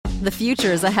The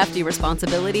future is a hefty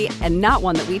responsibility and not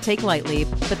one that we take lightly,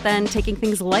 but then taking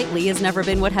things lightly has never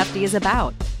been what Hefty is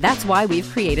about. That's why we've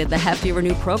created the Hefty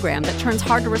Renew program that turns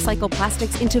hard-to-recycle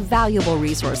plastics into valuable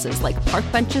resources like park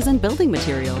benches and building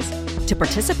materials. To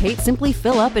participate, simply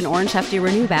fill up an orange Hefty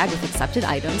Renew bag with accepted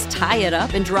items, tie it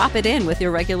up, and drop it in with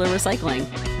your regular recycling.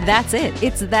 That's it.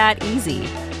 It's that easy.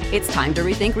 It's time to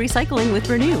rethink recycling with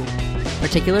Renew.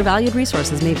 Particular valued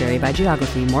resources may vary by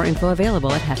geography. More info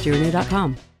available at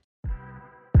heftyrenew.com.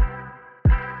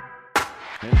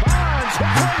 Bonds hit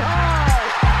high.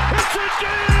 It's a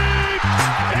deep.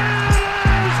 It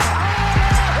is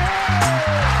high.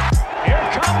 Here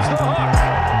comes the hook.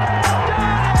 Got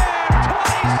him.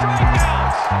 20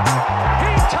 strikeouts.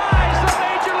 He ties the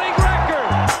major league record.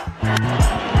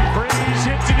 Freese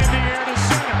hits it in the air to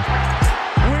center.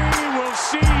 We will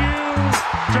see you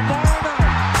tomorrow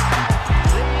night.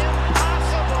 The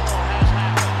impossible has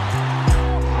happened.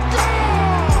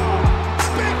 Goal!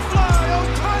 Big fly,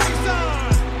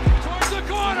 Ohtani-san. Towards the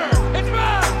corner. It's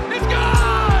back. It's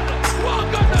gone.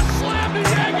 Welcome to Slam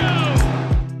Diego.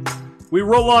 We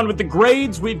roll on with the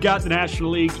grades. We've got the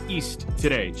National League East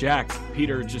today. Jack,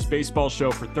 Peter, just baseball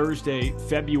show for Thursday,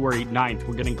 February 9th.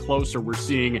 We're getting closer. We're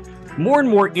seeing more and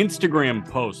more Instagram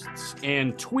posts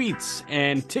and tweets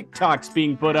and TikToks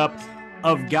being put up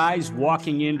of guys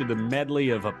walking into the medley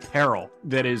of apparel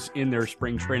that is in their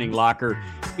spring training locker.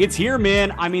 It's here,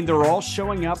 man. I mean, they're all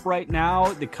showing up right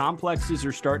now. The complexes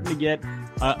are starting to get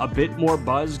a bit more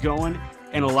buzz going.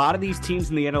 And a lot of these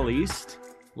teams in the NL East,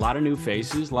 a lot of new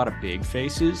faces, a lot of big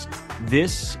faces.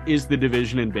 This is the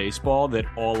division in baseball that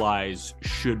all eyes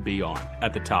should be on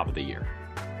at the top of the year.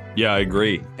 Yeah, I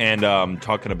agree. And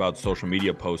talking about social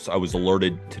media posts, I was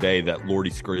alerted today that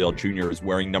Lourdes Gurriel Jr. is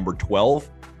wearing number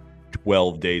 12.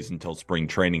 12 days until spring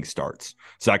training starts.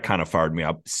 So that kind of fired me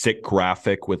up. Sick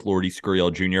graphic with Lourdes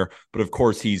Gurriel Jr. But of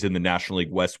course, he's in the National League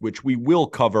West, which we will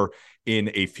cover in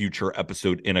a future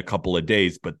episode in a couple of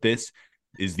days. But this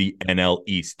is the NL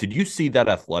East. Did you see that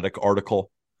Athletic article?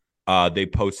 They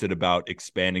posted about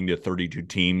expanding to 32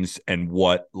 teams and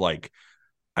what, like,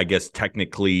 I guess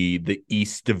technically the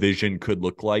East division could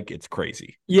look like. It's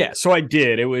crazy. Yeah, so I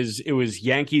did. It was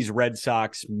Yankees, Red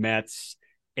Sox, Mets,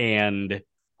 and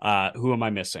who am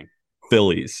I missing?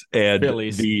 Phillies. And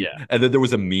yeah. And then there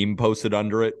was a meme posted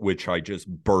under it, which I just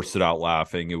bursted out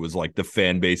laughing. It was like the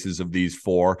fan bases of these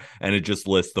four, and it just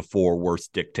lists the four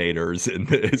worst dictators in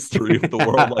the history of the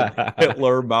world, like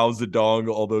Hitler, Mao Zedong,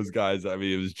 all those guys. I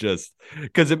mean, it was just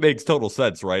because it makes total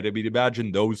sense, right? I mean,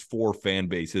 imagine those four fan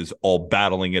bases all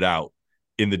battling it out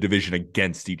in the division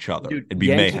against each other. Dude, It'd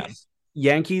be mayhem.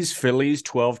 Yankees, Phillies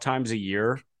 12 times a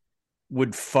year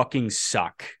would fucking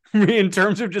suck. In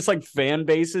terms of just like fan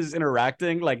bases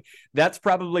interacting, like that's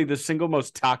probably the single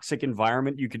most toxic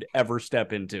environment you could ever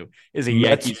step into is a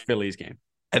Yankees-Phillies game.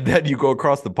 And then you go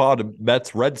across the pond to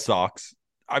Mets, Red Sox.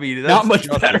 I mean, that's not much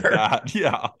better.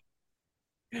 Yeah.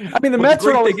 I mean, the Mets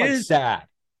are always like sad.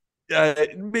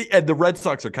 And the Red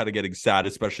Sox are kind of getting sad,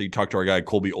 especially talk to our guy,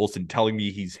 Colby Olson, telling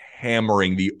me he's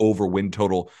hammering the over win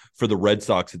total for the Red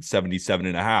Sox at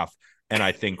 77.5. And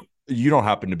I think you don't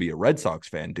happen to be a Red Sox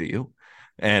fan, do you?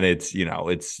 And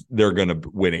they're going to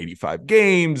win 85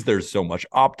 games. There's so much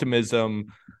optimism.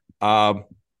 We'll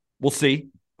see.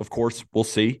 Of course, we'll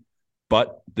see.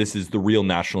 But this is the real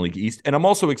National League East. And I'm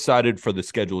also excited for the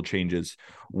schedule changes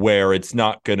where it's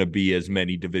not going to be as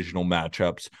many divisional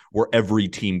matchups where every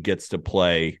team gets to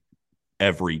play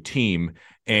every team.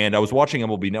 And I was watching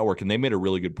MLB Network, and they made a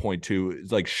really good point, too.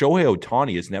 It's like Shohei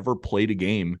Ohtani has never played a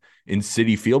game in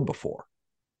Citi Field before,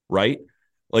 right?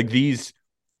 Like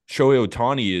Shohei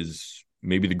Ohtani is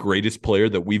maybe the greatest player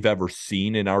that we've ever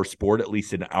seen in our sport, at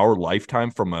least in our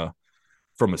lifetime, from a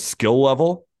skill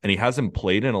level, and he hasn't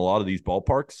played in a lot of these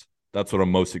ballparks. That's what I'm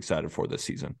most excited for this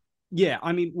season. Yeah,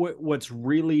 I mean, what's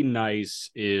really nice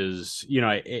is,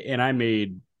 and I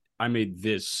made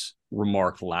this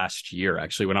remark last year,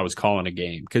 actually, when I was calling a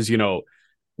game, because,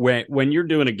 when you're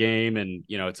doing a game and,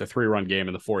 it's a 3-run game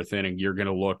in the fourth inning, you're going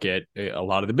to look at a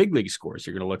lot of the big league scores.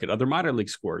 You're going to look at other minor league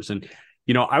scores. And,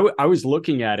 I was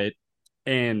looking at it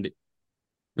and,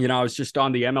 I was just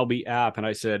on the MLB app and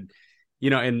I said,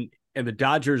 and the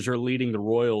Dodgers are leading the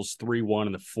Royals 3-1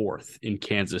 in the fourth in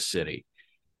Kansas City.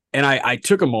 And I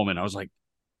took a moment. I was like,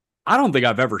 I don't think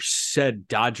I've ever said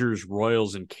Dodgers,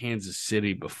 Royals, and Kansas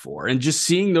City before. And just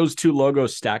seeing those two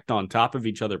logos stacked on top of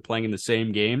each other playing in the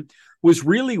same game was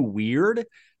really weird.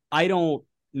 I don't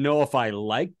know if I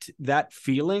liked that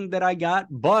feeling that I got,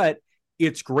 but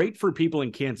it's great for people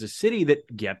in Kansas City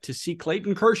that get to see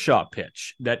Clayton Kershaw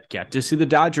pitch, that get to see the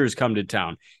Dodgers come to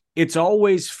town. It's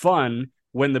always fun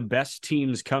when the best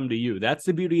teams come to you. That's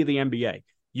the beauty of the NBA.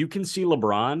 You can see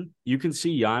LeBron, you can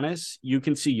see Giannis, you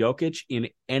can see Jokic in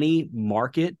any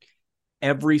market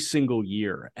every single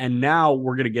year. And now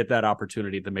we're going to get that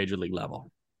opportunity at the major league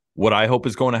level. What I hope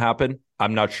is going to happen,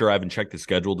 I'm not sure. I haven't checked the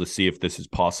schedule to see if this is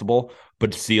possible,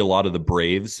 but to see a lot of the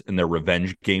Braves and their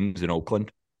revenge games in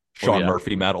Oakland. Sean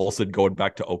Murphy, Matt Olson going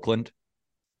back to Oakland.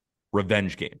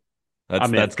 Revenge game.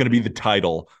 That's going to be the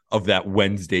title of that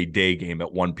Wednesday day game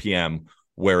at 1 p.m.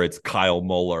 where it's Kyle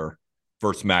Muller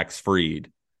versus Max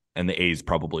Fried, and the A's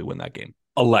probably win that game.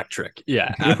 Electric.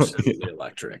 Yeah, absolutely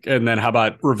electric. And then how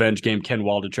about revenge game Ken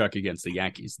Waldichuk against the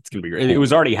Yankees? It's going to be great. It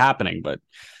was already happening, but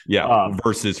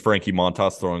versus Frankie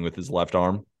Montas throwing with his left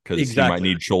arm because he might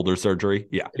need shoulder surgery.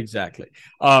 Yeah, exactly.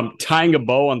 Tying a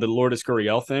bow on the Lourdes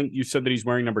Gurriel thing. You said that he's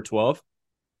wearing number 12.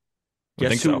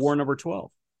 Guess who wore number 12?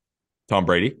 Tom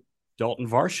Brady. Dalton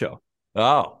Varsho.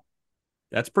 Oh,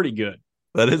 that's pretty good.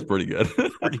 That is pretty good.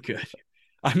 Pretty good.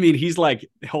 I mean, he's like,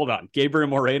 hold on, Gabriel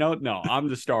Moreno? No, I'm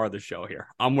the star of the show here.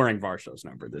 I'm wearing Varsho's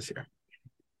number this year.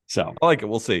 So I like it.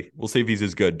 We'll see. We'll see if he's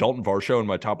as good. Dalton Varsho in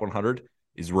my top 100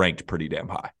 is ranked pretty damn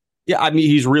high. Yeah, I mean,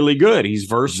 he's really good. He's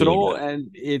versatile, and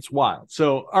it's wild.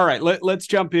 So, all right, let's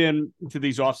jump in to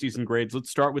these offseason grades. Let's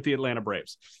start with the Atlanta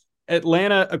Braves.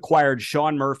 Atlanta acquired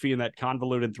Sean Murphy in that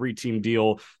convoluted 3-team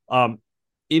deal.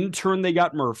 In turn, they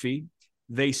got Murphy.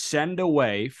 They send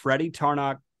away Freddie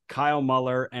Tarnok, Kyle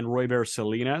Muller, and Royber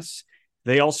Salinas.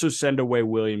 They also send away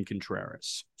William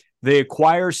Contreras. They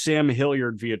acquire Sam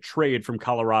Hilliard via trade from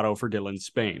Colorado for Dylan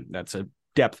Spain. That's a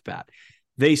depth bat.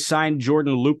 They signed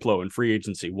Jordan Luplow in free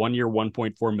agency, 1 year,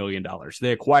 $1.4 million.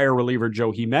 They acquire reliever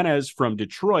Joe Jimenez from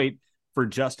Detroit for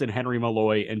Justin Henry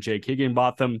Malloy and Jake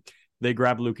Higginbotham. They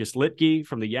grab Lucas Litke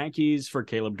from the Yankees for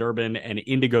Caleb Durbin and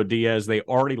Indigo Diaz. They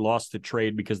already lost the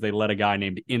trade because they let a guy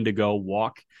named Indigo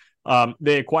walk.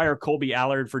 They acquire Colby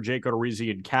Allard for Jake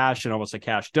Odorizzi and cash and almost a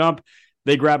cash dump.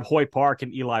 They grab Hoy Park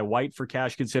and Eli White for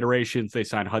cash considerations. They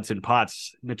sign Hudson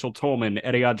Potts, Mitchell Tolman,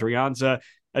 Eddie Adrianza,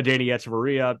 Adeiny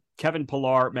Echeverria, Kevin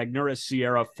Pillar, Magneuris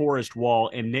Sierra, Forrest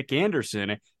Wall, and Nick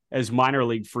Anderson as minor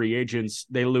league free agents.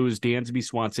 They lose Dansby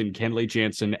Swanson, Kenley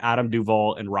Jansen, Adam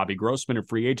Duvall, and Robbie Grossman in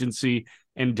free agency,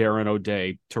 and Darren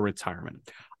O'Day to retirement.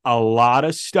 A lot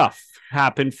of stuff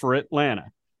happened for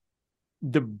Atlanta.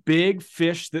 The big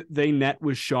fish that they net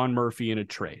was Sean Murphy in a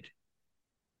trade.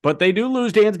 But they do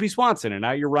lose Dansby Swanson, and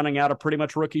now you're running out of pretty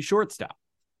much rookie shortstop.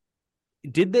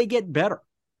 Did they get better?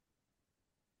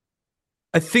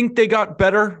 I think they got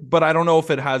better, but I don't know if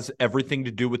it has everything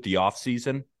to do with the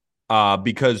offseason.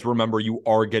 Because remember, you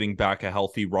are getting back a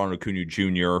healthy Ron Acuna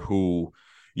Jr. who,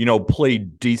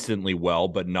 played decently well,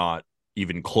 but not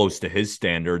even close to his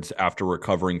standards after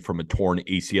recovering from a torn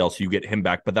ACL. So you get him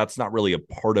back, but that's not really a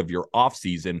part of your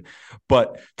offseason.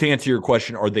 But to answer your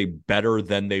question, are they better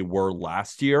than they were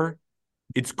last year?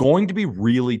 It's going to be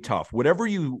really tough. Whatever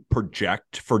you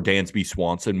project for Dansby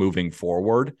Swanson moving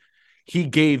forward, he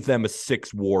gave them a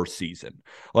 6-WAR season.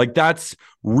 Like, that's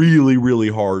really, really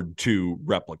hard to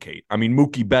replicate. I mean,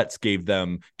 Mookie Betts gave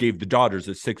the Dodgers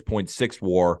a 6.6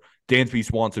 WAR. Dansby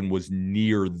Swanson was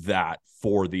near that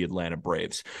for the Atlanta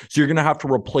Braves. So you're going to have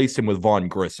to replace him with Vaughn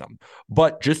Grissom.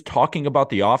 But just talking about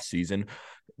the offseason,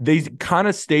 they kind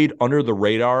of stayed under the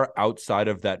radar outside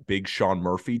of that big Sean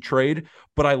Murphy trade,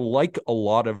 but I like a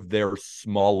lot of their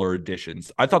smaller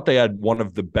additions. I thought they had one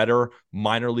of the better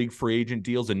minor league free agent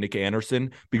deals in Nick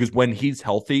Anderson, because when he's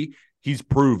healthy, he's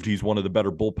proved he's one of the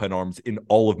better bullpen arms in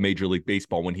all of Major League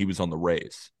Baseball when he was on the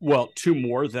Rays. Well, two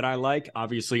more that I like,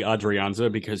 obviously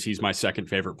Adrianza, because he's my second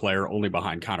favorite player, only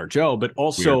behind Connor Joe, but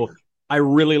also Weird. I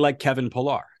really like Kevin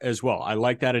Pillar as well. I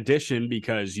like that addition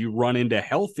because you run into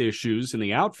health issues in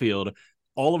the outfield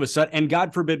all of a sudden, and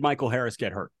God forbid Michael Harris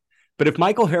get hurt. But if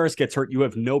Michael Harris gets hurt, you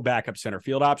have no backup center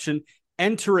field option.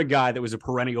 Enter a guy that was a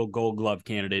perennial Gold Glove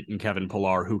candidate in Kevin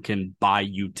Pillar who can buy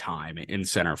you time in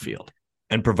center field.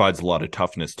 And provides a lot of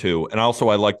toughness, too. And also,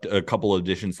 I liked a couple of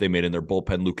additions they made in their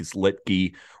bullpen. Lucas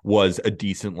Litke was a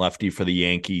decent lefty for the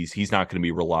Yankees. He's not going to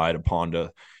be relied upon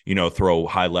to, throw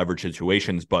high leverage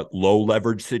situations, but low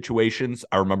leverage situations.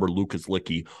 I remember Lucas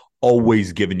Litke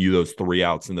always giving you those 3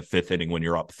 outs in the 5th inning when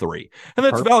you're up 3. And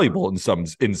that's valuable in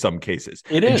some cases.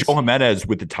 It is. Joe Jimenez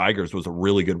with the Tigers was a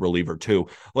really good reliever, too.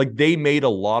 Like, they made a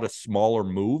lot of smaller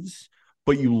moves.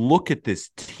 But you look at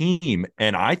this team,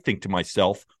 and I think to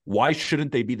myself, why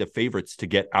shouldn't they be the favorites to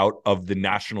get out of the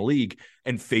National League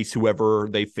and face whoever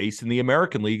they face in the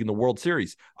American League in the World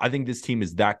Series? I think this team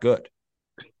is that good.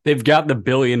 They've got the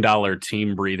billion-dollar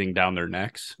team breathing down their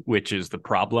necks, which is the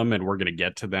problem, and we're going to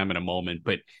get to them in a moment.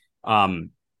 But,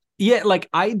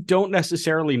 I don't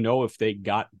necessarily know if they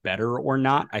got better or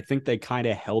not. I think they kind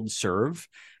of held serve.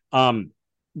 But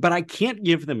I can't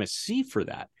give them a C for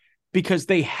that. because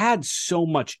they had so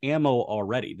much ammo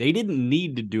already. They didn't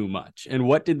need to do much. And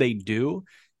what did they do?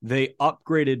 They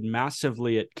upgraded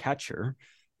massively at catcher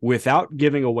without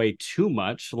giving away too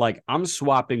much. Like, I'm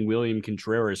swapping William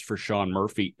Contreras for Sean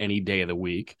Murphy any day of the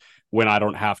week when I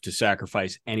don't have to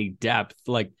sacrifice any depth.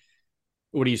 Like,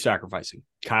 what are you sacrificing?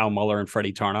 Kyle Muller and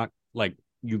Freddie Tarnok? Like,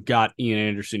 you've got Ian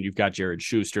Anderson, you've got Jared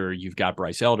Schuster, you've got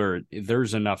Bryce Elder.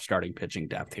 There's enough starting pitching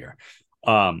depth here.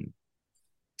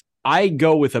 I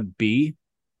go with a B.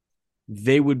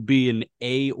 They would be an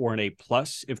A or an A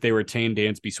plus if they retain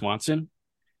Dansby Swanson.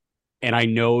 And I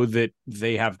know that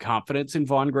they have confidence in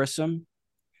Vaughn Grissom,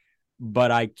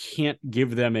 but I can't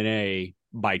give them an A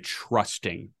by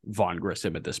trusting Vaughn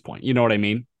Grissom at this point. You know what I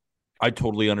mean? I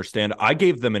totally understand. I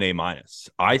gave them an A minus.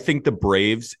 I think the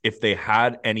Braves, if they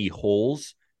had any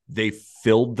holes, they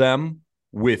filled them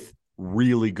with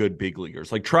really good big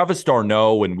leaguers. Like Travis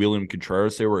d'Arnaud and William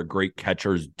Contreras, they were a great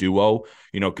catchers duo.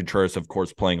 Contreras, of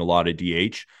course, playing a lot of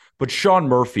DH. But Sean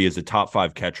Murphy is a top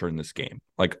 5 catcher in this game.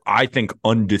 Like, I think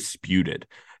undisputed.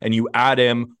 And you add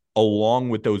him along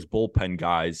with those bullpen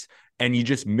guys, and you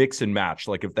just mix and match.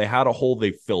 Like, if they had a hole,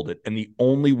 they filled it. And the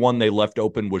only one they left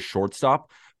open was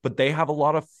shortstop. But they have a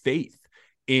lot of faith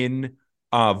in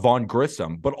Vaughn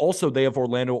Grissom. But also they have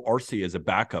Orlando Arcia as a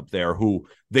backup there who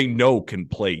they know can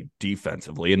play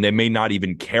defensively. And they may not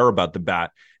even care about the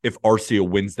bat if Arcia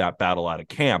wins that battle out of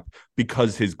camp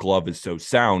because his glove is so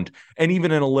sound. And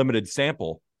even in a limited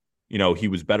sample, he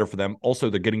was better for them.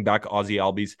 Also, they're getting back Ozzie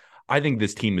Albies. I think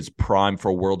this team is primed for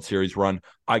a World Series run.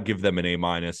 I give them an A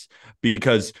minus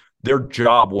because their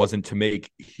job wasn't to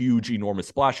make huge, enormous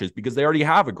splashes because they already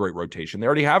have a great rotation. They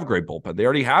already have a great bullpen. They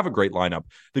already have a great lineup.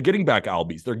 They're getting back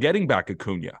Albies. They're getting back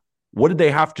Acuna. What did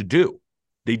they have to do?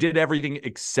 They did everything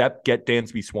except get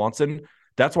Dansby Swanson.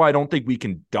 That's why I don't think we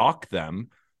can dock them,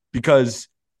 because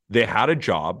they had a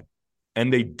job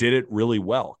and they did it really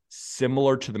well.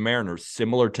 Similar to the Mariners,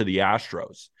 similar to the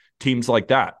Astros, teams like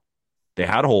that. They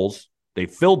had holes. They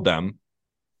filled them.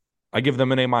 I give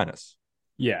them an A minus.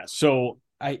 Yeah. So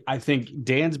I think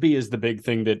Dansby is the big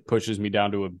thing that pushes me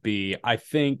down to a B. I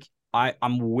think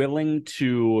I'm willing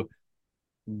to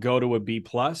go to a B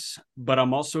plus, but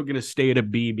I'm also going to stay at a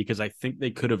B because I think they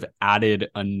could have added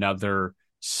another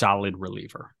solid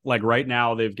reliever. Like right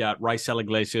now, they've got Raisel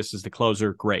Iglesias as the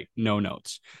closer. Great. No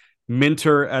notes.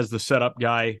 Minter as the setup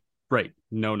guy. Great.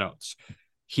 No notes.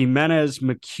 Jimenez,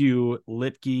 McHugh,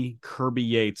 Litke, Kirby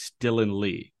Yates, Dylan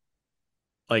Lee.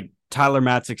 Like Tyler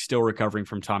Matzik still recovering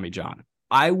from Tommy John.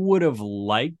 I would have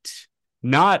liked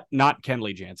not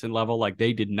Kenley Jansen level. Like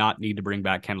they did not need to bring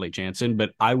back Kenley Jansen,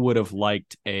 but I would have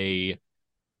liked a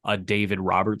David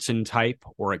Robertson type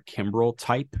or a Kimbrel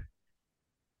type.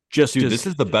 This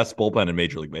is the best bullpen in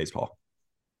Major League Baseball.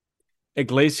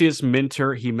 Iglesias,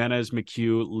 Minter, Jimenez,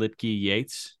 McHugh, Litke,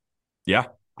 Yates. Yeah.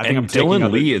 I think Dylan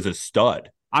Lee is a stud.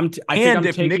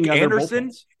 If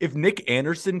Nick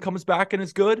Anderson comes back and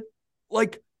is good,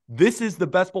 like this is the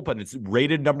best bullpen. It's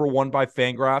rated number 1 by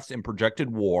Fangraphs in projected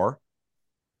WAR.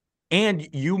 And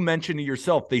you mentioned it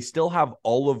yourself, they still have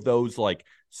all of those like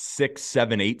 6,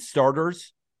 7, 8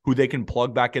 starters who they can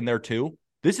plug back in there too.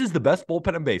 This is the best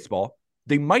bullpen in baseball.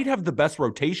 They might have the best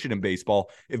rotation in baseball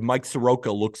if Mike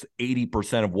Soroka looks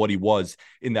 80% of what he was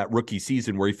in that rookie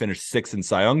season where he finished 6th in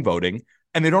Cy Young voting.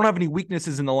 And they don't have any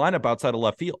weaknesses in the lineup outside of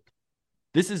left field.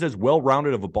 This is as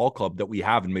well-rounded of a ball club that we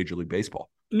have in Major League Baseball.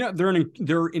 No,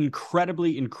 they're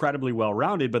incredibly, incredibly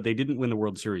well-rounded, but they didn't win the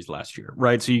World Series last year,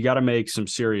 right? So you got to make some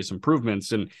serious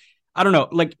improvements. And I don't know,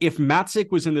 like if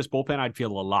Matzik was in this bullpen, I'd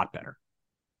feel a lot better.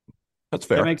 That's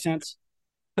fair. That makes sense?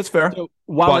 That's fair. So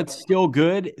while it's still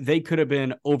good, they could have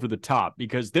been over the top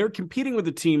because they're competing with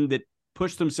a team that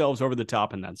pushed themselves over the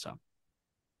top and then some.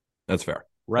 That's fair.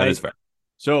 Right? That is fair.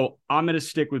 So I'm going to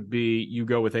stick with B. You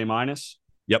go with A minus?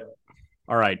 Yep.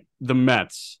 All right. The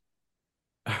Mets.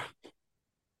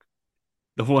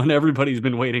 The one everybody's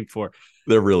been waiting for.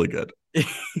 They're really good.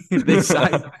 They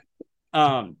signed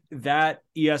that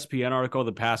ESPN article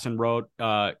that Passan wrote,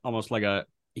 almost like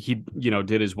he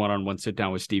did his one-on-one sit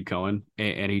down with Steve Cohen,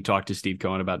 and he talked to Steve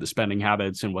Cohen about the spending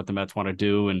habits and what the Mets want to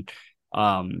do. And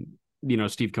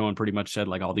Steve Cohen pretty much said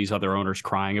like all these other owners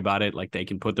crying about it, like they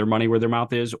can put their money where their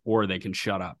mouth is, or they can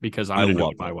shut up because I'm going to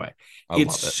do it my way.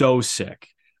 It's so sick.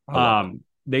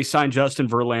 They signed Justin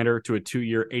Verlander to a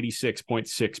 2-year,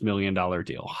 $86.6 million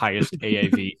deal, highest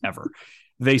AAV ever.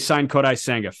 They signed Kodai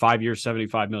Senga, 5 years,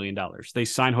 $75 million. They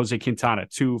signed Jose Quintana,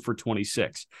 2 for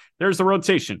 $26. There's the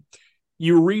rotation.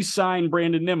 You re-sign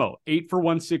Brandon Nimmo, 8 for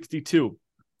 $162.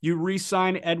 You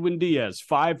re-sign Edwin Diaz,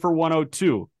 5 for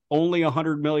 $102. Only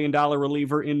 $100 million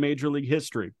reliever in Major League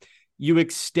history. You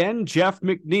extend Jeff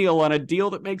McNeil on a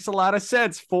deal that makes a lot of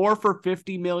sense, 4 for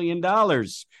 $50 million.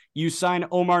 You sign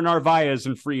Omar Narvaez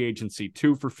in free agency,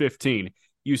 2 for 15.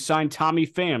 You sign Tommy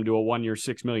Pham to a 1-year,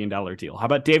 $6 million deal. How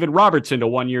about David Robertson to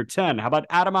 1 year, 10? How about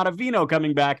Adam Ottavino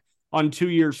coming back on 2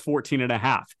 years,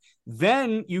 14.5?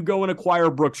 Then you go and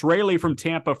acquire Brooks Raley from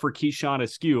Tampa for Keyshawn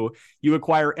Askew. You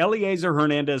acquire Eliezer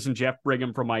Hernandez and Jeff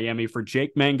Brigham from Miami for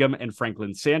Jake Mangum and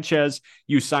Franklin Sanchez.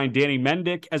 You sign Danny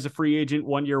Mendick as a free agent,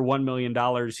 1 year, $1 million.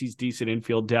 He's decent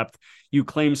infield depth. You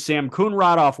claim Sam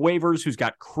Coonrod off waivers, who's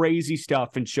got crazy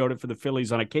stuff and showed it for the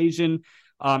Phillies on occasion.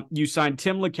 You signed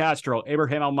Tim LeCastro,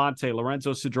 Abraham Almonte,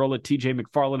 Lorenzo Cedrola, TJ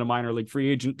McFarland to minor league free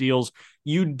agent deals.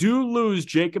 You do lose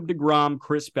Jacob deGrom,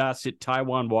 Chris Bassett,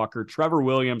 Taijuan Walker, Trevor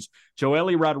Williams,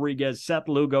 Joely Rodriguez, Seth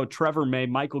Lugo, Trevor May,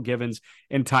 Michael Givens,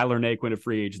 and Tyler Naquin to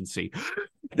free agency.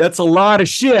 That's a lot of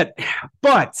shit,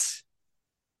 but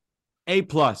A+.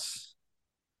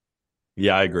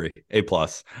 Yeah, I agree. A+.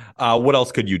 What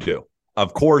else could you do?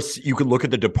 Of course, you could look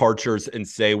at the departures and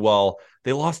say, well,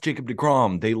 they lost Jacob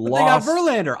deGrom. They got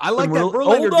Verlander. I like that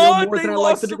Verlander deal more than I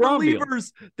like the deGrom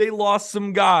deal. They lost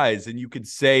some guys, and you could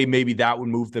say maybe that would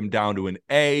move them down to an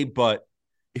A. But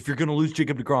if you're going to lose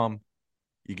Jacob deGrom,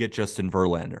 you get Justin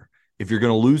Verlander. If you're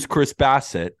going to lose Chris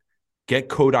Bassett, get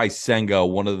Kodai Senga,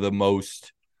 one of the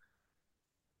most...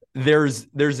 There's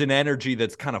an energy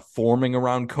that's kind of forming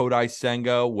around Kodai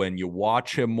Senga when you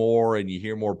watch him more and you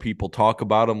hear more people talk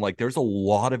about him. Like, there's a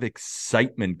lot of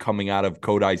excitement coming out of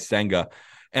Kodai Senga.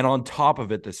 And on top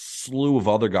of it, the slew of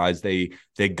other guys they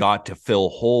got to fill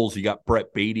holes. You got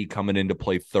Brett Beatty coming in to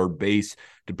play third base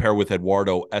to pair with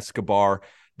Eduardo Escobar.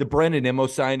 The Brandon Nimmo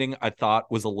signing, I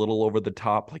thought, was a little over the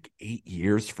top, like 8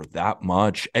 years for that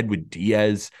much. Edwin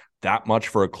Diaz, that much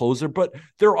for a closer, but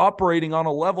they're operating on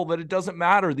a level that it doesn't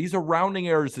matter. These are rounding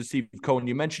errors to Steve Cohen.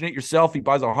 You mentioned it yourself. He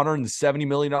buys a $170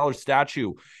 million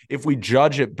statue. If we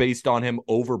judge it based on him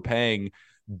overpaying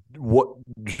what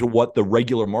the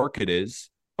regular market is,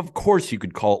 of course you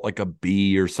could call it like a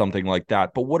B or something like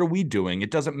that. But what are we doing? It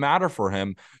doesn't matter for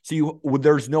him. So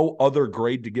there's no other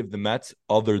grade to give the Mets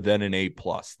other than an A+.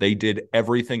 They did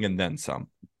everything and then some.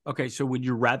 Okay, so would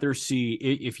you rather see,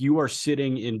 if you are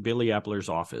sitting in Billy Epler's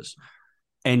office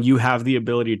and you have the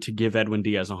ability to give Edwin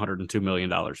Diaz $102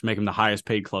 million, make him the highest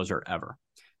paid closer ever,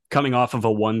 coming off of a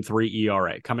 1.3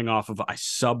 ERA, coming off of a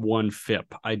sub-1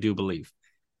 FIP, I do believe,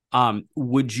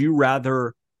 would you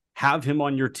rather have him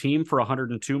on your team for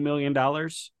 $102 million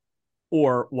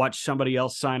or watch somebody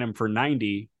else sign him for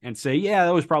 90 and say, yeah,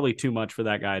 that was probably too much for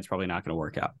that guy. It's probably not going to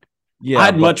work out. Yeah,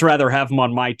 I'd much rather have him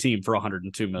on my team for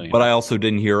 $102 million. But I also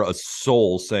didn't hear a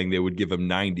soul saying they would give him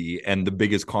 90. And the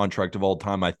biggest contract of all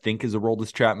time, I think, is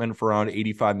Aroldis Chapman for around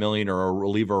 $85 million or a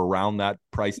reliever around that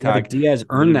price tag. Yeah, Diaz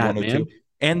earned that, man.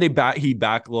 And he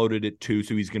backloaded it too,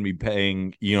 so he's going to be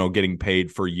paying, getting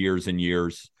paid for years and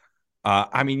years.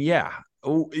 Yeah.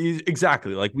 Oh,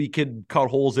 exactly. Like, we could cut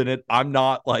holes in it. I'm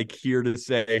not like here to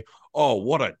say, oh,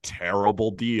 what a terrible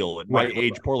deal at my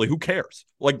age poorly. Who cares?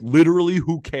 Like, literally,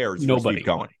 who cares? Nobody.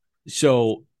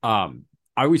 So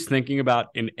I was thinking about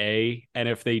an A, and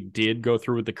if they did go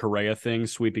through with the Correa thing,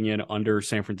 sweeping in under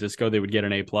San Francisco, they would get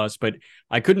an A+. But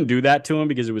I couldn't do that to him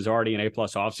because it was already an A+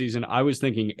 offseason. I was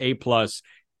thinking A+,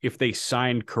 if they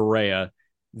signed Correa,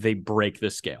 they break the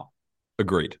scale.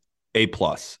 Agreed. A+.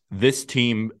 This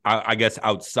team, I guess,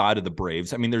 outside of the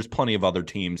Braves, I mean, there's plenty of other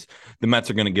teams. The Mets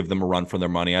are going to give them a run for their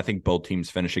money. I think both teams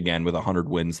finish again with 100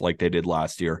 wins like they did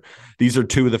last year. These are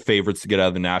two of the favorites to get out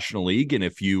of the National League. And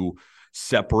if you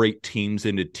separate teams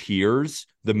into tiers,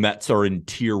 the Mets are in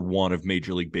tier 1 of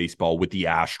Major League Baseball with the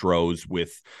Astros,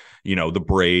 with, the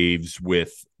Braves,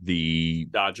 with the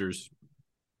Dodgers.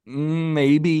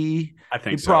 Maybe. I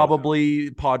think so.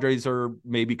 Probably Padres are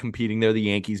maybe competing there. The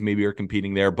Yankees maybe are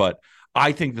competing there. But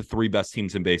I think the 3 best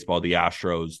teams in baseball, the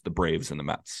Astros, the Braves, and the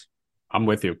Mets. I'm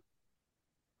with you.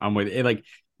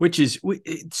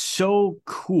 It's so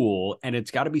cool, and it's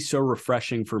got to be so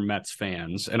refreshing for Mets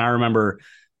fans. And I remember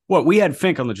we had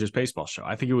Fink on the Just Baseball show.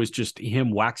 I think it was just him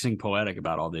waxing poetic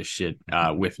about all this shit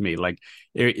with me. Like,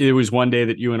 it was one day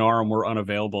that you and Aram were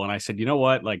unavailable, and I said, you know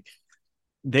what? Like,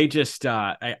 they just,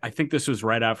 I think this was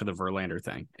right after the Verlander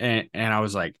thing. And I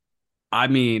was like,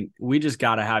 we just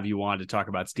got to have you on to talk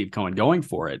about Steve Cohen going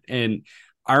for it. And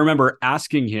I remember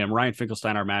asking him, Ryan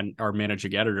Finkelstein, our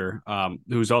managing editor,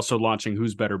 who's also launching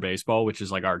Who's Better Baseball, which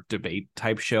is like our debate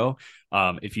type show.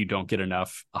 If you don't get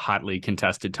enough hotly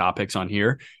contested topics on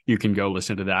here, you can go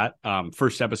listen to that.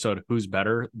 First episode, Who's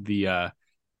Better?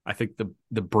 I think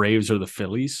the Braves or the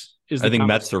Phillies is I the think conversation.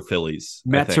 Mets or Phillies.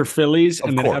 Mets or Phillies, Of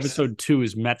and then course. episode 2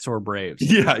 is Mets or Braves.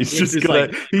 Yeah, he's It's just gonna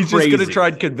crazy. try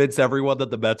and convince everyone that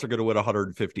the Mets are gonna win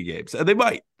 150 games, and they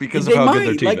might because of They how might, good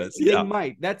their team like, is. They Yeah,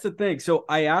 might. That's the thing. So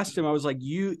I asked him, I was like,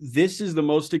 this is the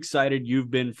most excited you've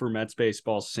been for Mets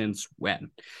baseball since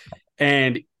when?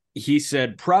 And he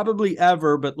said, probably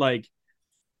ever, but like,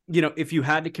 if you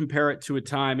had to compare it to a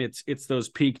time, it's those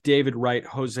peak David Wright,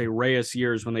 Jose Reyes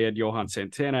years when they had Johan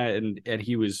Santana, and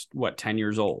he was 10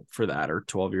 years old for that, or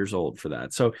 12 years old for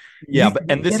that. So yeah,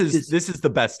 and this is the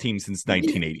best team since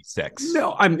 1986.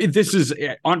 No, this is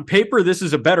on paper, this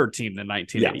is a better team than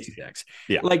 1986.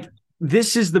 Yeah. Like,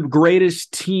 this is the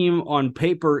greatest team on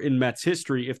paper in Mets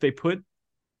history. If they put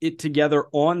it together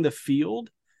on the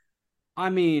field, I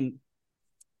mean,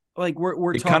 like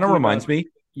we're It kind of reminds me.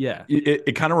 Yeah.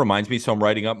 It kind of reminds me. So I'm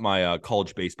writing up my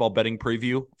college baseball betting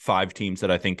preview, 5 teams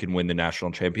that I think can win the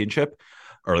national championship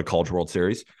or the College World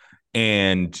Series.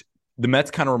 And the Mets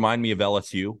kind of remind me of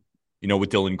LSU, with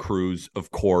Dylan Cruz,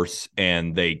 of course,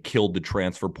 and they killed the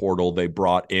transfer portal. They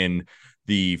brought in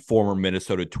the former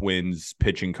Minnesota Twins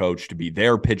pitching coach to be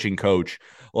their pitching coach.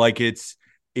 Like it's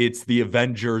the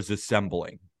Avengers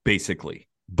assembling, basically.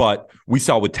 But we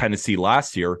saw with Tennessee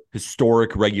last year,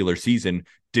 historic regular season,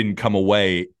 didn't come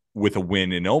away with a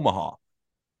win in Omaha.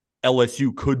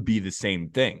 LSU could be the same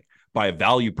thing. By a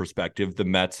value perspective, the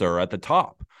Mets are at the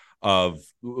top of,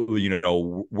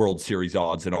 World Series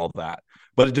odds and all that.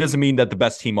 But it doesn't mean that the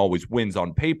best team always wins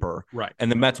on paper. Right.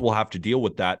 And the Mets will have to deal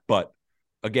with that. But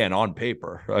again, on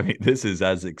paper, I mean, this is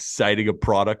as exciting a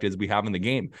product as we have in the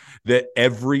game, that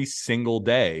every single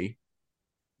day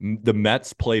the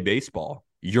Mets play baseball,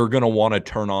 you're going to want to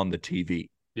turn on the TV.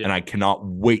 Yeah. And I cannot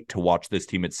wait to watch this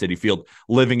team at Citi Field.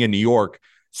 Living in New York,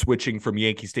 switching from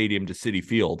Yankee Stadium to Citi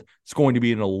Field, it's going to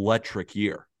be an electric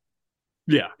year.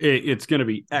 Yeah, it's going to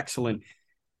be excellent.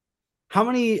 How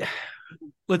many,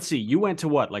 let's see, you went to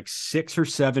what, like 6 or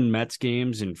 7 Mets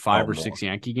games and 5 or 6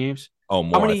 Yankee games? Oh,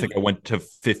 more. I think I went to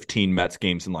 15 Mets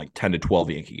games and like 10 to 12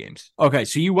 Yankee games. Okay,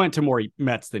 so you went to more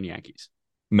Mets than Yankees.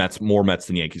 More Mets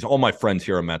than Yankees. All my friends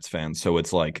here are Mets fans. So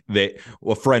it's like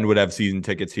a friend would have season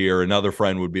tickets here. Another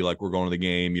friend would be like, we're going to the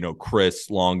game. Chris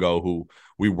Longo, who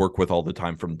we work with all the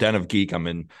time from Den of Geek. I'm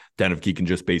in Den of Geek and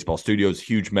Just Baseball Studios.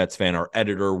 Huge Mets fan. Our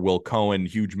editor, Will Cohen,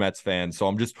 huge Mets fan. So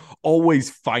I'm just always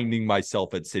finding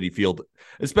myself at Citi Field,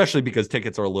 especially because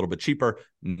tickets are a little bit cheaper.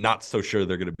 Not so sure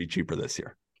they're going to be cheaper this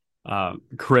year.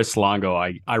 Chris Longo,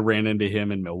 I ran into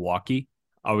him in Milwaukee.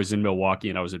 I was in Milwaukee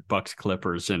and I was at Bucks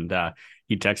Clippers, and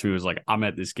he texted me, was like, I'm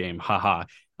at this game. Haha.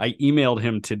 I emailed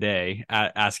him today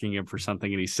asking him for something,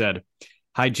 and he said,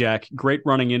 "Hi, Jack. Great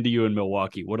running into you in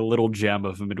Milwaukee. What a little gem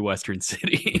of a Midwestern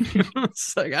city."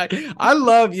 It's like, I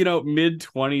love,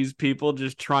 mid-20s people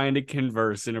just trying to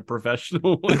converse in a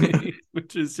professional way,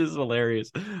 which is just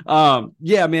hilarious.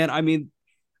 Yeah, man. I mean,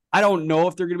 I don't know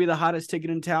if they're going to be the hottest ticket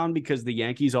in town because the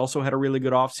Yankees also had a really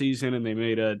good offseason and they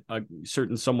made a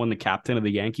certain someone the captain of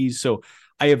the Yankees. So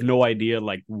I have no idea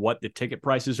like what the ticket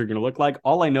prices are going to look like.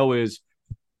 All I know is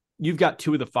you've got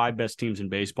 2 of the 5 best teams in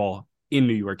baseball in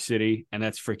New York City, and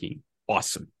that's freaking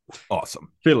awesome.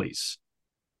 Awesome. Phillies.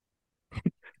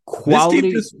 Quality. This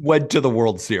team just went to the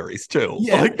World Series too.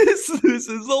 Yeah. Like this is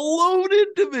a loaded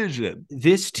division.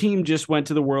 This team just went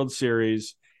to the World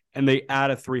Series, and they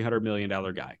add a $300 million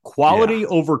guy. Quality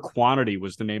over quantity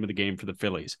was the name of the game for the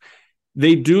Phillies.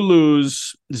 They do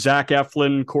lose Zach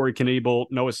Eflin, Corey Knebel,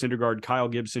 Noah Syndergaard, Kyle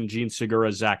Gibson, Gene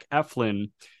Segura, Zach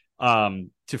Eflin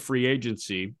to free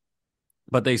agency.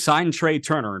 But they signed Trey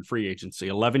Turner in free agency,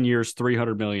 11 years,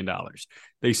 $300 million.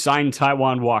 They signed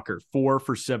Taijuan Walker, 4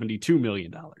 for $72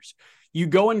 million. You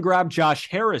go and grab Josh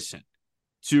Harrison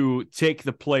to take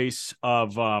the place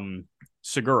of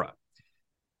Segura.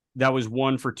 That was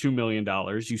 1 for $2 million.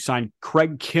 You signed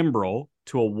Craig Kimbrell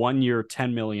to a 1-year,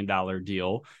 $10 million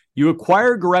deal. You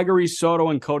acquired Gregory Soto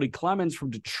and Cody Clemens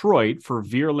from Detroit for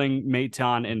Vierling,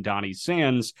 Maton, and Donnie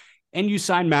Sands. And you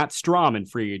signed Matt Strahm in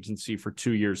free agency for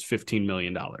 2 years, $15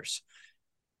 million.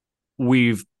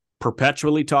 We've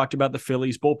perpetually talked about the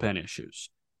Phillies bullpen issues.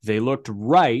 They looked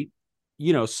right,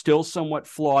 still somewhat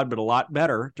flawed, but a lot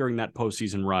better during that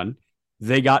postseason run.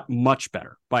 They got much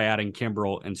better by adding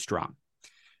Kimbrell and Strahm.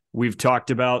 We've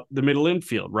talked about the middle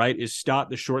infield, right? Is Stott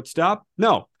the shortstop?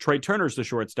 No, Trey Turner's the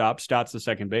shortstop. Stott's the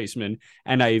second baseman.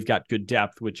 And now you've got good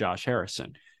depth with Josh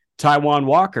Harrison. Taijuan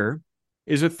Walker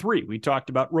is a 3. We talked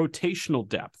about rotational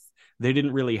depth. They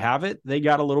didn't really have it. They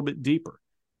got a little bit deeper.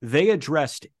 They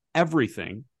addressed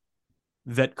everything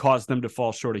that caused them to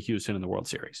fall short of Houston in the World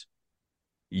Series.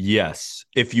 Yes.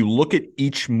 If you look at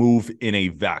each move in a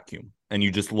vacuum and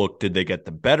you just look, did they get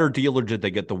the better deal or did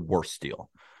they get the worse deal?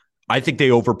 I think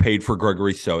they overpaid for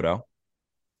Gregory Soto.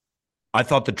 I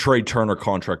thought the Trey Turner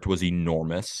contract was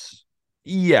enormous.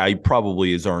 Yeah, he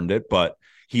probably has earned it, but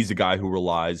he's a guy who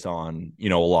relies on, a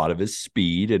lot of his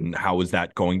speed, and how is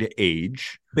that going to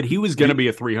age? But he was going to be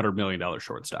a $300 million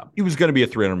shortstop. He was going to be a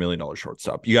 $300 million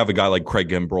shortstop. You have a guy like Craig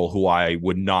Kimbrell, who I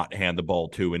would not hand the ball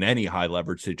to in any high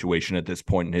leverage situation at this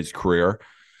point in his career.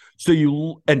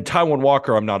 And Taijuan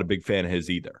Walker, I'm not a big fan of his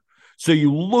either. So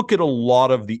you look at a lot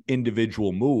of the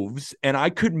individual moves, and I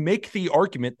could make the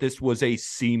argument this was a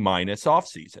C-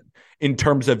 offseason in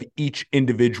terms of each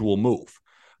individual move.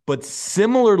 But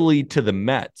similarly to the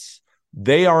Mets,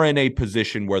 they are in a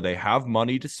position where they have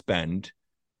money to spend,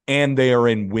 and they are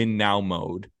in win now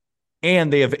mode,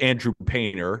 and they have Andrew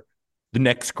Painter, the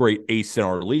next great ace in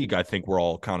our league. I think we're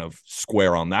all kind of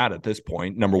square on that at this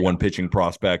point. Number one pitching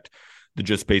prospect. The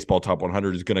Just Baseball Top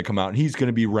 100 is going to come out, and he's going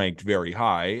to be ranked very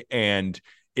high. And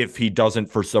if he doesn't,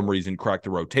 for some reason, crack the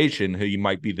rotation, he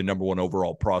might be the number one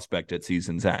overall prospect at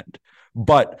season's end.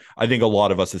 But I think a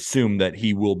lot of us assume that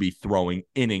he will be throwing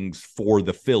innings for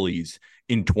the Phillies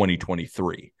in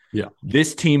 2023. Yeah.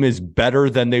 This team is better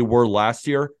than they were last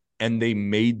year, and they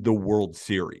made the World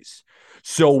Series.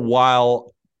 So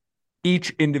while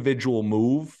each individual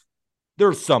move,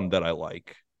 there's some that I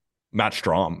like. Matt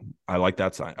Strahm, I like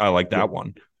that sign. I like that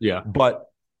one. Yeah. But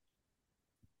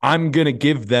I'm going to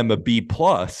give them a B+.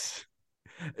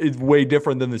 It's way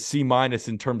different than the C-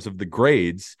 in terms of the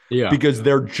grades. Yeah. Because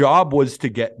their job was to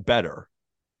get better,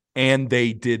 and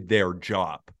they did their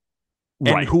job.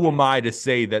 Right. And who am I to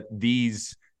say that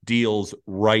these deals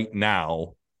right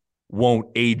now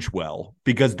won't age well?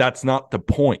 Because that's not the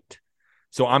point.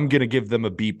 So I'm going to give them a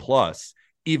B+.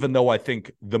 Even though I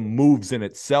think the moves in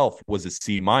itself was a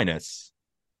C-.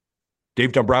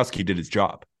 Dave Dombrowski did his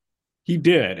job. He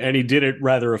did, and he did it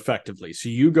rather effectively. So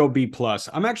you go B+.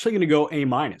 I'm actually going to go A-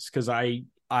 because I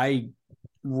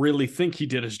really think he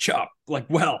did his job.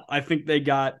 I think they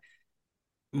got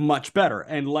much better.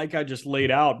 And like I just laid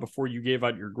out before you gave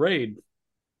out your grade,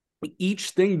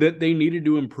 each thing that they needed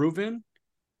to improve in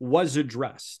was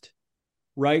addressed,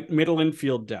 right? Middle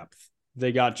infield depth.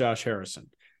 They got Josh Harrison.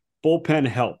 Bullpen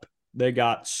help. They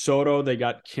got Soto. They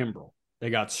got Kimbrel.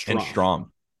 They got Strahm.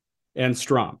 And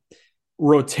Strahm.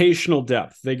 Rotational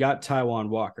depth. They got Taijuan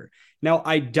Walker. Now,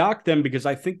 I dock them because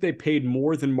I think they paid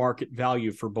more than market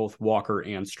value for both Walker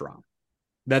and Strahm.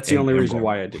 That's the only reason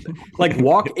why I did that.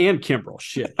 Walk and Kimbrel.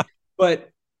 Shit. But,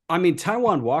 I mean,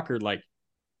 Taijuan Walker's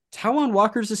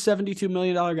a $72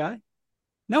 million guy?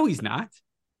 No, he's not.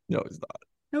 No, he's not.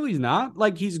 No, he's not.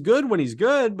 He's good when he's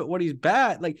good, but when he's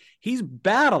bad, he's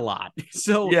bad a lot.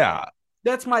 So yeah,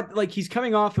 that's he's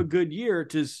coming off a good year,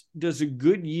 does a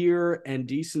good year and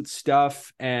decent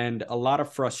stuff, and a lot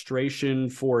of frustration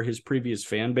for his previous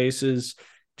fan bases,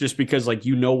 just because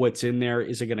what's in there.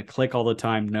 Is it going to click all the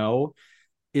time? No.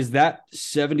 Is that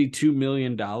 $72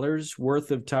 million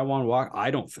worth of Taijuan Walker?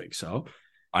 I don't think so.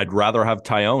 I'd rather have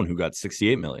Taillon, who got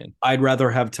 $68 million. I'd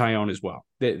rather have Taillon as well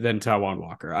than Taijuan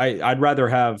Walker. I'd rather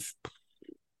have.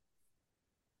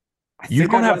 You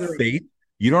don't have faith.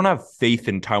 You don't have faith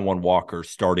in Taijuan Walker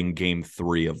starting Game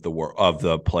 3 of the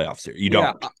playoff series. You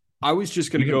don't. Yeah, I was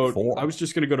just going to go. I was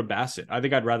just going to go to Bassett. I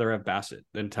think I'd rather have Bassett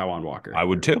than Taijuan Walker. I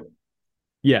would too.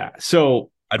 Yeah. So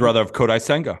I'd rather have Kodai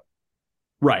Senga.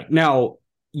 Right now,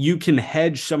 you can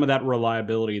hedge some of that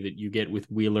reliability that you get with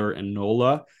Wheeler and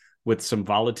Nola with some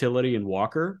volatility in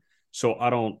Walker. So I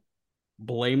don't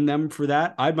blame them for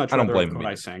that. I'd much rather have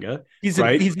Kodai Senga. He's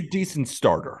a decent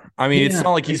starter. I mean, it's not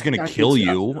like he's going to kill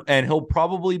you, and he'll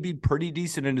probably be pretty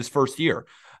decent in his first year.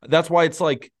 That's why it's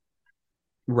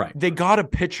right. They got a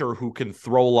pitcher who can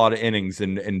throw a lot of innings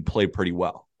and play pretty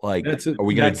well. Are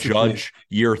we going to judge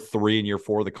year 3 and year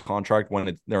 4 of the contract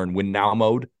when they're in win now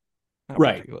mode? Not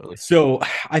right. So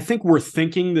I think we're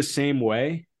thinking the same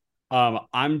way.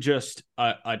 I'm just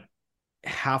a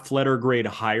half letter grade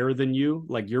higher than you.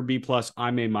 You're B+,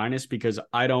 I'm A-, because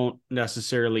I don't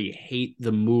necessarily hate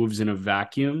the moves in a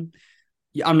vacuum.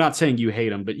 I'm not saying you hate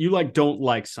them, but you don't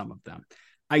like some of them.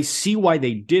 I see why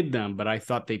they did them, but I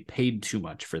thought they paid too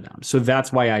much for them. So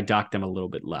that's why I docked them a little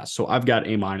bit less. So I've got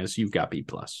A-, you've got B+.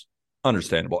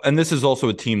 Understandable. And this is also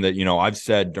a team that, I've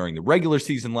said during the regular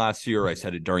season last year, I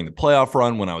said it during the playoff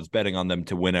run when I was betting on them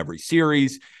to win every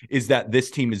series, is that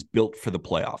this team is built for the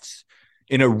playoffs.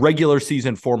 In a regular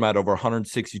season format over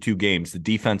 162 games, the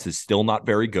defense is still not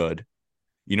very good.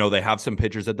 They have some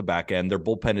pitchers at the back end. Their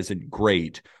bullpen isn't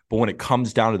great. But when it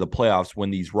comes down to the playoffs, when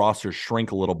these rosters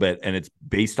shrink a little bit and it's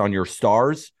based on your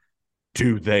stars,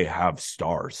 do they have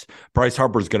stars? Bryce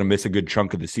Harper's going to miss a good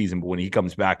chunk of the season, but when he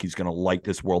comes back, he's going to light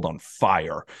this world on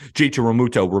fire. JT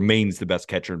Realmuto remains the best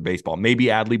catcher in baseball. Maybe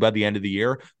Adley by the end of the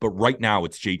year, but right now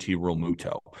it's JT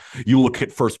Realmuto. You look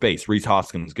at first base, Rhys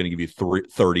Hoskins is going to give you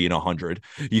 30 and 100.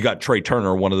 You got Trey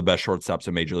Turner, one of the best shortstops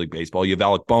in Major League Baseball. You have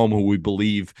Alec Boehm, who we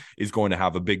believe is going to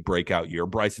have a big breakout year.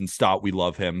 Bryson Stott, we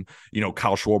love him.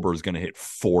 Kyle Schwarber is going to hit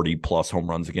 40-plus home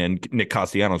runs again. Nick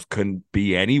Castellanos couldn't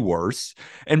be any worse.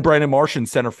 And Brandon Marsh in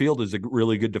center field is a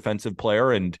really good defensive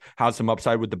player and has some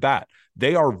upside with the bat.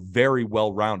 They are very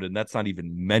well-rounded, and that's not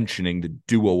even mentioning the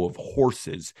duo of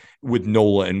horses with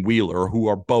Nola and Wheeler, who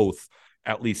are both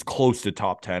at least close to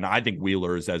top 10. I think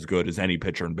Wheeler is as good as any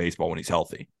pitcher in baseball when he's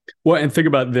healthy. Well, and think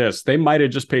about this. They might have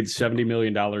just paid $70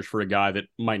 million for a guy that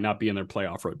might not be in their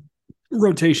playoff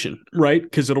rotation, right?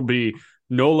 Because it'll be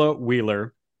Nola,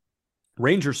 Wheeler,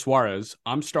 Ranger Suarez.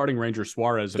 I'm starting Ranger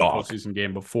Suarez in a postseason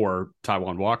game before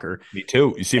Taijuan Walker. Me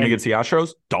too. You see him against the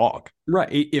Astros? Dog. Right.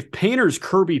 If Painter's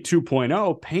Kirby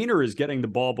 2.0, Painter is getting the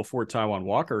ball before Taijuan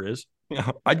Walker is. Yeah,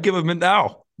 I'd give him it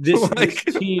now.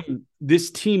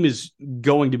 This team is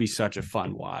going to be such a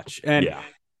fun watch. And yeah.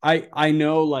 I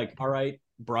know, like, all right,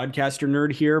 broadcaster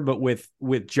nerd here, but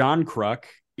with John Kruk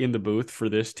in the booth for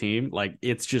this team, like,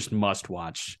 it's just must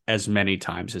watch as many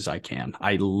times as I can.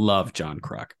 I love John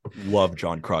Kruk. Love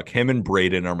John Kruk. Him and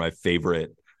Braden are my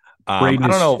favorite. Braden, I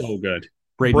don't know, so good.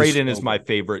 Braden is my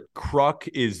favorite. Kruk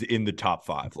is in the top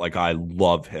 5. Like, I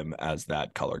love him as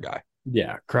that color guy.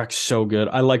 Yeah, Kruk's so good.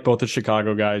 I like both the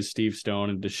Chicago guys, Steve Stone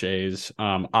and Deshays.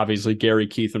 Obviously, Gary,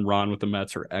 Keith, and Ron with the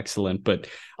Mets are excellent. But,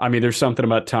 I mean, there's something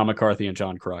about Tom McCarthy and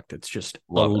John Kruk that's just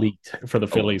elite for the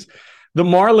Phillies. The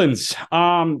Marlins,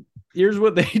 here's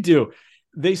what they do.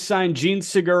 They signed Gene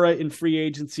Segura in free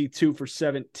agency, 2 for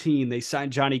 $17. They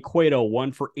signed Johnny Cueto,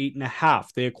 1 for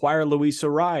 $8.5. They acquire Luis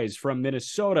Arraez from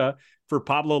Minnesota for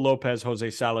Pablo Lopez, Jose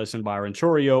Salas, and Byron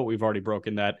Chorio. We've already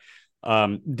broken that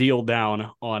deal down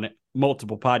on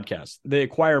multiple podcasts. They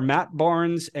acquire Matt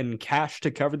Barnes and cash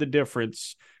to cover the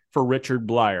difference for Richard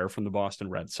Blyer from the Boston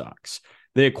Red Sox.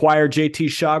 They acquire JT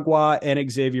Chagua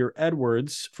and Xavier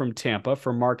Edwards from Tampa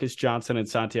for Marcus Johnson and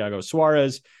Santiago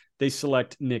Suarez. They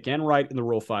select Nick Enright in the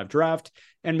Rule 5 draft,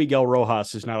 and Miguel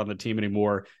Rojas is not on the team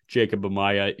anymore. Jacob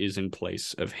Amaya is in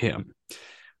place of him.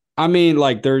 I mean,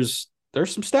 like, there's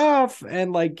some stuff,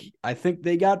 and, like, I think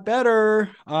they got better,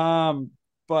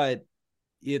 but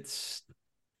it's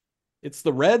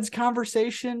the Reds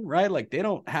conversation, right? Like, they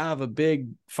don't have a big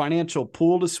financial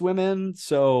pool to swim in.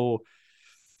 So,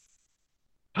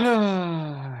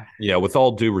 yeah, with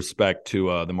all due respect to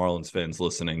the Marlins fans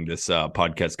listening, this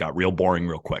podcast got real boring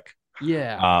real quick.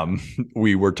 Yeah.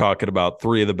 We were talking about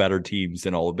 3 of the better teams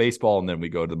in all of baseball, and then we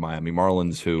go to the Miami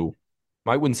Marlins, who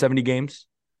might win 70 games.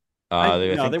 I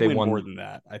think they won more than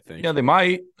that, I think. Yeah, they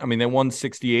might. I mean, they won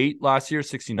 68 last year,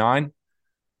 69.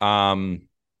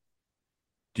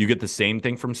 Do you get the same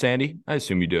thing from Sandy? I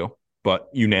assume you do. But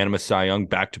unanimous Cy Young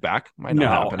back-to-back might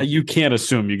not happen. You can't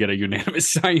assume you get a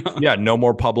unanimous Cy Young. Yeah, no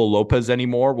more Pablo Lopez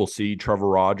anymore. We'll see Trevor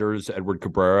Rogers, Edward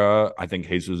Cabrera. I think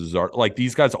Jesus Azar. Like,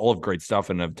 these guys all have great stuff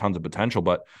and have tons of potential.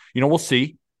 But, we'll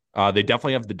see. They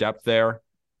definitely have the depth there.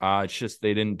 It's just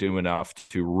they didn't do enough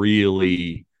to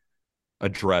really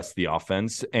address the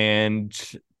offense. And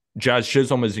Jazz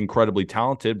Chisholm is incredibly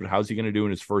talented, but how's he going to do in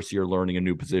his first year learning a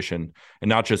new position? And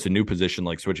not just a new position,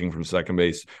 like switching from second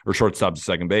base or shortstop to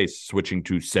second base, switching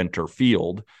to center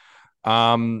field.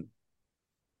 I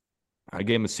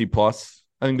gave him a C+. I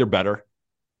think they're better,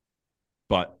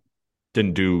 but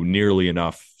didn't do nearly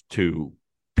enough to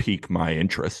pique my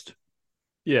interest.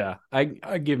 Yeah, I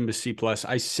give him a C+.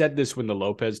 I said this when the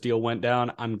Lopez deal went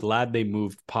down. I'm glad they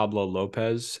moved Pablo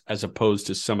Lopez as opposed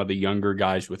to some of the younger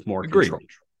guys with more control.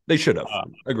 They should have.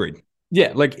 Agreed.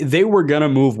 Yeah, like, they were going to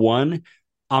move one.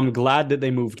 I'm glad that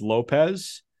they moved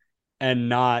Lopez and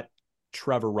not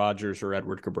Trevor Rogers or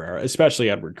Edward Cabrera, especially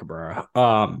Edward Cabrera.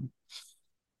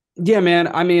 Yeah, man.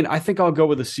 I mean, I think I'll go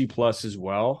with a C+ as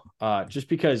well, just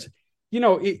because,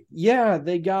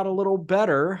 they got a little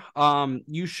better.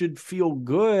 You should feel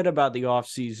good about the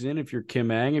offseason if you're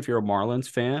Kim Ng, if you're a Marlins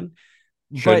fan.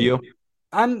 Should you?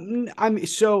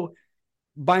 So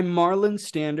by Marlins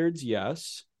standards,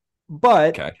 yes.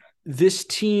 But This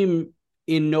team,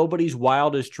 in nobody's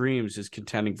wildest dreams, is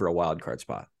contending for a wild card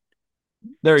spot.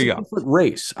 There you go.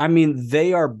 Race. I mean,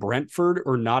 they are Brentford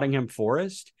or Nottingham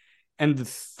Forest. And the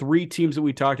 3 teams that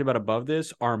we talked about above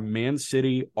this are Man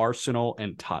City, Arsenal,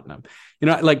 and Tottenham.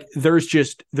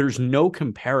 There's no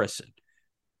comparison.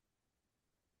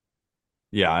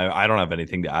 Yeah, I don't have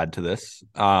anything to add to this.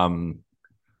 They're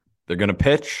going to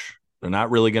pitch. They're not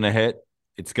really going to hit.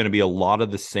 It's going to be a lot of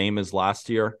the same as last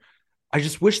year. I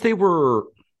just wish they were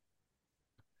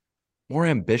more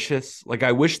ambitious. Like,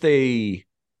 I wish they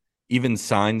even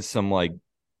signed some like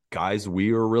guys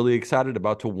we were really excited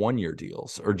about to 1-year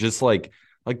deals, or just like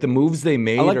the moves they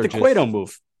made. I like are the just, Cueto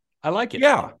move. I like it.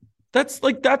 Yeah, that's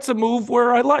a move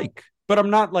where I like. But I'm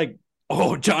not like,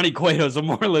 oh, Johnny Cueto's a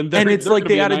Marlin. And it's like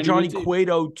they added 90 Johnny team.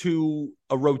 Cueto to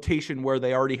a rotation where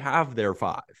they already have their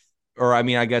 5. Or I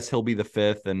mean, I guess he'll be the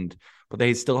 5th, but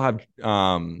they still have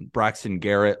Braxton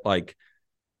Garrett. Like,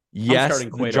 yes,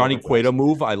 the Johnny Cueto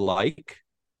move I like,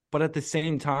 but at the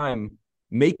same time,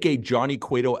 make a Johnny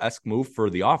Cueto-esque move for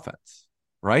the offense,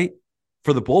 right?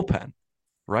 For the bullpen,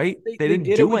 right? They didn't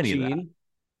do any of that.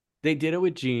 They did it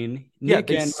with Gene. Yeah,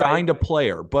 they signed a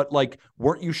player, but like,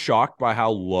 weren't you shocked by how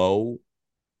low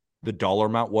the dollar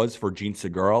amount was for Gene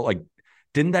Segura? Like,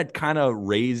 didn't that kind of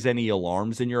raise any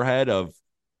alarms in your head of,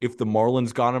 if the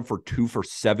Marlins got him for 2 for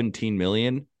 $17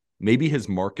 million, maybe his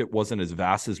market wasn't as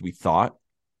vast as we thought?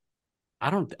 I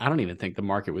don't even think the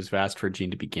market was vast for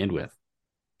Gene to begin with.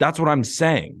 That's what I'm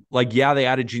saying. Like, yeah, they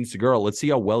added Gene Segura. Let's see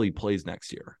how well he plays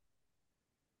next year.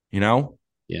 You know?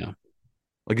 Yeah.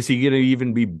 Like, is he going to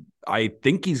even be? I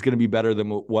think he's going to be better than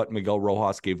what Miguel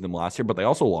Rojas gave them last year, but they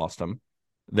also lost him.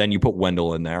 Then you put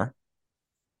Wendell in there.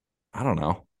 I don't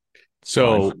know.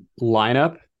 So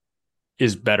lineup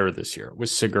is better this year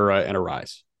with Segura and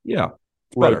Arise. Yeah.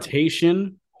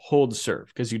 Rotation, hold serve,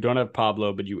 because you don't have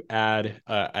Pablo, but you add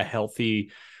a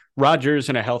healthy Rogers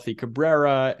and a healthy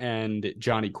Cabrera and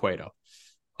Johnny Cueto.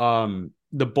 The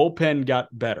bullpen got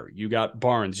better. You got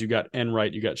Barnes, you got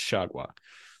Enright, you got Chagua.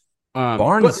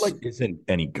 Barnes isn't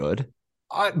any good.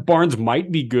 Barnes might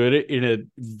be good in a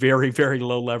very, very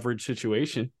low leverage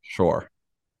situation. Sure.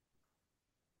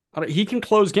 He can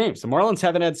close games. The Marlins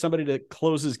haven't had somebody to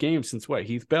close his game since what?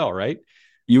 Heath Bell, right?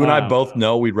 You and I both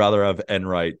know we'd rather have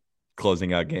Enright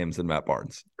closing out games than Matt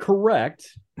Barnes.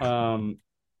 Correct.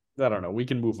 I don't know. We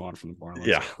can move on from the Marlins.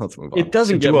 Yeah, let's move on. It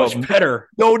doesn't get much better.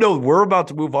 No, we're about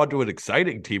to move on to an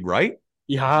exciting team, right?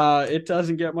 Yeah, it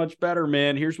doesn't get much better,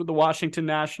 man. Here's what the Washington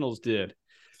Nationals did.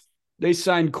 They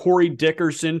signed Corey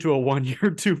Dickerson to a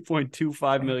 1-year,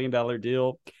 $2.25 million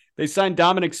deal. They signed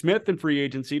Dominic Smith in free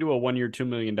agency to a 1-year, $2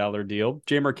 million deal.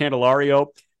 Jeimer Candelario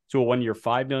to a 1-year,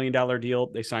 $5 million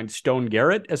deal. They signed Stone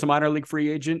Garrett as a minor league free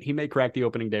agent. He may crack the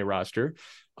opening day roster.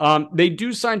 They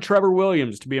do sign Trevor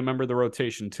Williams to be a member of the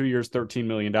rotation, 2 years, $13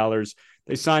 million.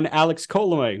 They signed Alex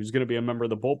Colomé, who's going to be a member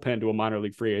of the bullpen, to a minor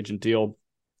league free agent deal.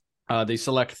 They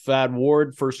select Thad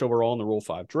Ward, first overall in the Rule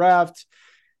 5 draft.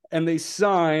 And they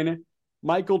sign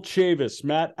Michael Chavis,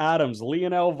 Matt Adams,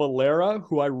 Leonel Valera,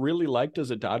 who I really liked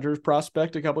as a Dodgers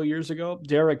prospect a couple of years ago,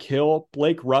 Derek Hill,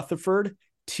 Blake Rutherford,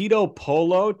 Tito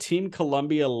Polo, Team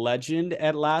Columbia legend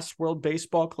at last World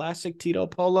Baseball Classic, Tito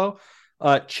Polo,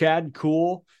 Chad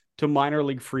Kuhl, to minor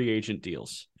league free agent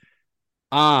deals.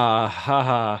 Do you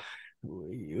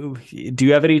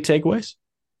have any takeaways?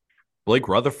 Blake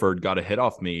Rutherford got a hit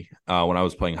off me when I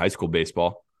was playing high school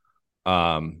baseball.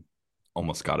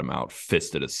 Almost got him out,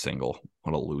 fisted a single.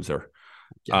 What a loser.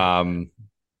 Yeah. I mean,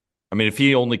 if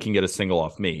he only can get a single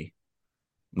off me,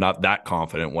 I'm not that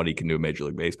confident what he can do in Major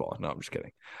League Baseball. No, I'm just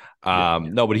kidding.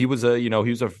 No, but he was I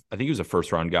think he was a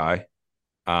first round guy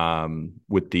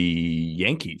with the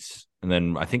Yankees. And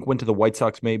then I think went to the White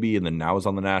Sox maybe, and then now is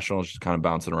on the Nationals, just kind of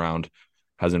bouncing around.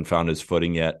 Hasn't found his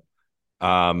footing yet.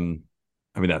 I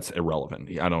mean, that's irrelevant.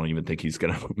 I don't even think he's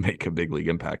going to make a big league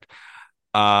impact.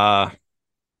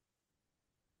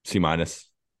 C-.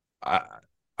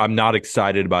 I'm not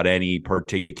excited about any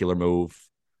particular move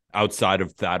outside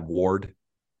of Thad Ward.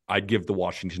 I'd give the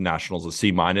Washington Nationals a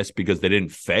C- because they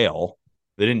didn't fail.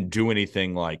 They didn't do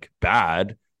anything like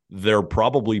bad. They're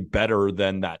probably better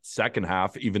than that second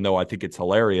half, even though I think it's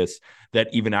hilarious that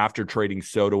even after trading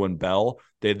Soto and Bell,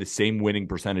 they had the same winning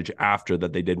percentage after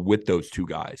that they did with those two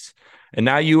guys. And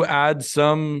now you add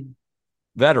some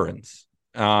veterans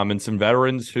and some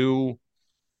veterans who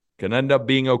can end up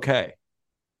being okay.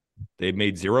 They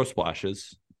made 0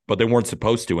 splashes, but they weren't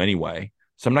supposed to anyway.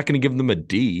 So I'm not going to give them a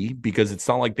D because it's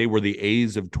not like they were the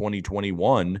A's of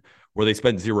 2021 where they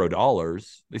spent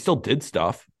 $0. They still did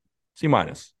stuff. C-.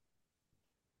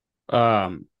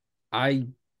 I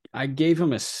gave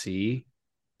him a C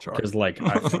because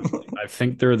I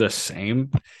think they're the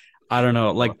same. I don't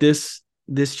know. Like this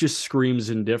just screams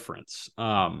indifference.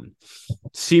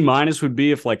 C- would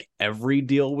be if like every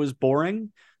deal was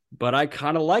boring. But I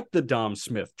kind of like the Dom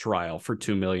Smith trial for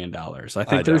 $2 million. I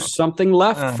think there's something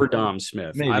left for Dom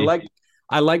Smith. Maybe.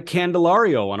 I like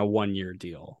Candelario on a 1-year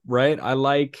deal, right? I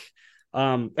like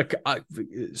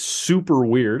super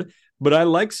weird, but I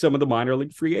like some of the minor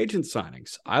league free agent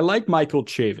signings. I like Michael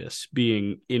Chavis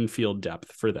being infield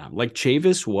depth for them. Like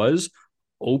Chavis was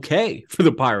okay for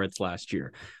the Pirates last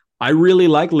year. I really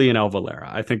like Leonel Valera.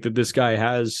 I think that this guy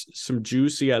has some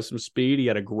juice. He has some speed. He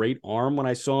had a great arm when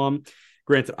I saw him.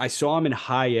 Granted, I saw him in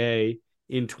high A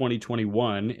in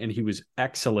 2021, and he was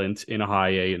excellent in high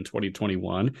A in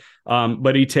 2021.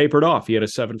 But he tapered off. He had a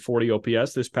 740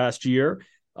 OPS this past year.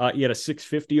 He had a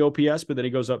 650 OPS, but then he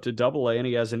goes up to double A and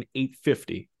he has an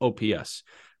 850 OPS.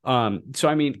 So,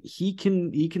 I mean, he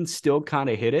can still kind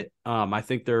of hit it. I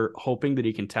think they're hoping that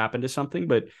he can tap into something,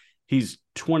 but he's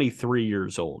 23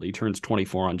 years old. He turns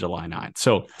 24 on July 9th.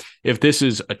 So if this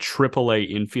is a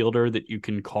AAA infielder that you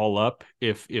can call up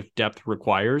if depth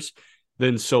requires,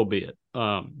 then so be it.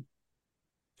 I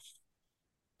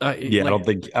don't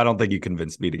think you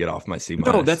convinced me to get off my C-.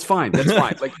 No, that's fine. That's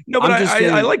fine. Like, no, but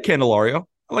I like Candelario.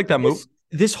 I like that move.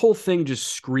 This whole thing just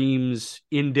screams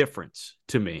indifference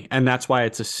to me, and that's why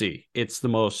it's a C. It's the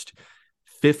most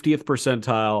 50th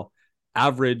percentile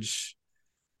average.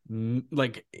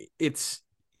 Like, it's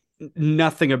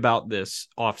nothing about this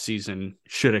offseason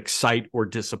should excite or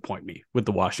disappoint me with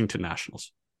the Washington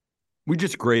Nationals. We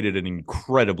just graded an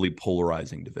incredibly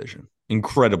polarizing division.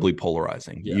 Incredibly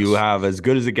polarizing. Yes. You have as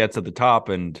good as it gets at the top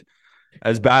and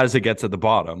as bad as it gets at the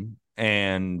bottom.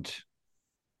 And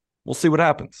we'll see what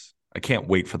happens. I can't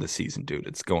wait for the season, dude.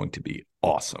 It's going to be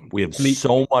awesome. We have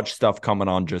so much stuff coming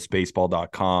on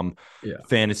justbaseball.com. Yeah.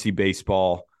 Fantasy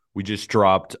baseball. We just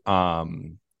dropped a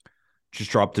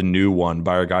new one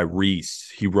by our guy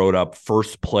Reese. He wrote up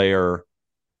first player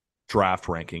draft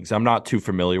rankings. I'm not too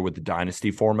familiar with the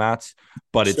dynasty formats,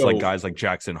 but it's like guys like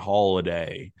Jackson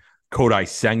Holiday, Kodai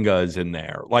Senga is in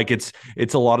there. Like it's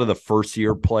a lot of the first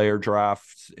year player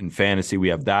drafts in fantasy. We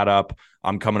have that up.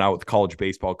 I'm coming out with college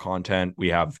baseball content. We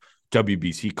have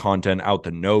WBC content out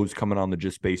the nose coming on the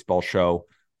Just Baseball show.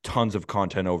 Tons of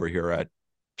content over here at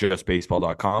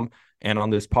justbaseball.com and on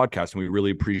this podcast. And we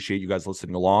really appreciate you guys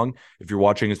listening along. If you're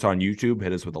watching us on YouTube,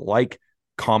 hit us with a like,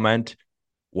 comment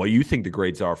what you think the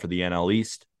grades are for the NL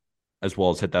East, as well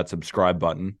as hit that subscribe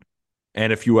button.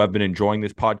 And if you have been enjoying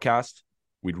this podcast,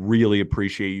 we'd really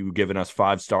appreciate you giving us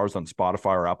 5 stars on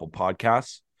Spotify or Apple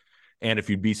Podcasts. And if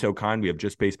you'd be so kind, we have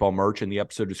Just Baseball merch in the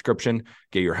episode description.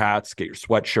 Get your hats, get your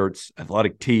sweatshirts,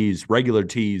 athletic tees, regular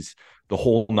tees, the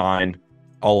whole 9.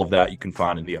 All of that you can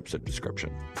find in the episode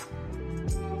description.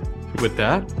 With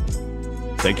that,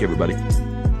 thank you, everybody.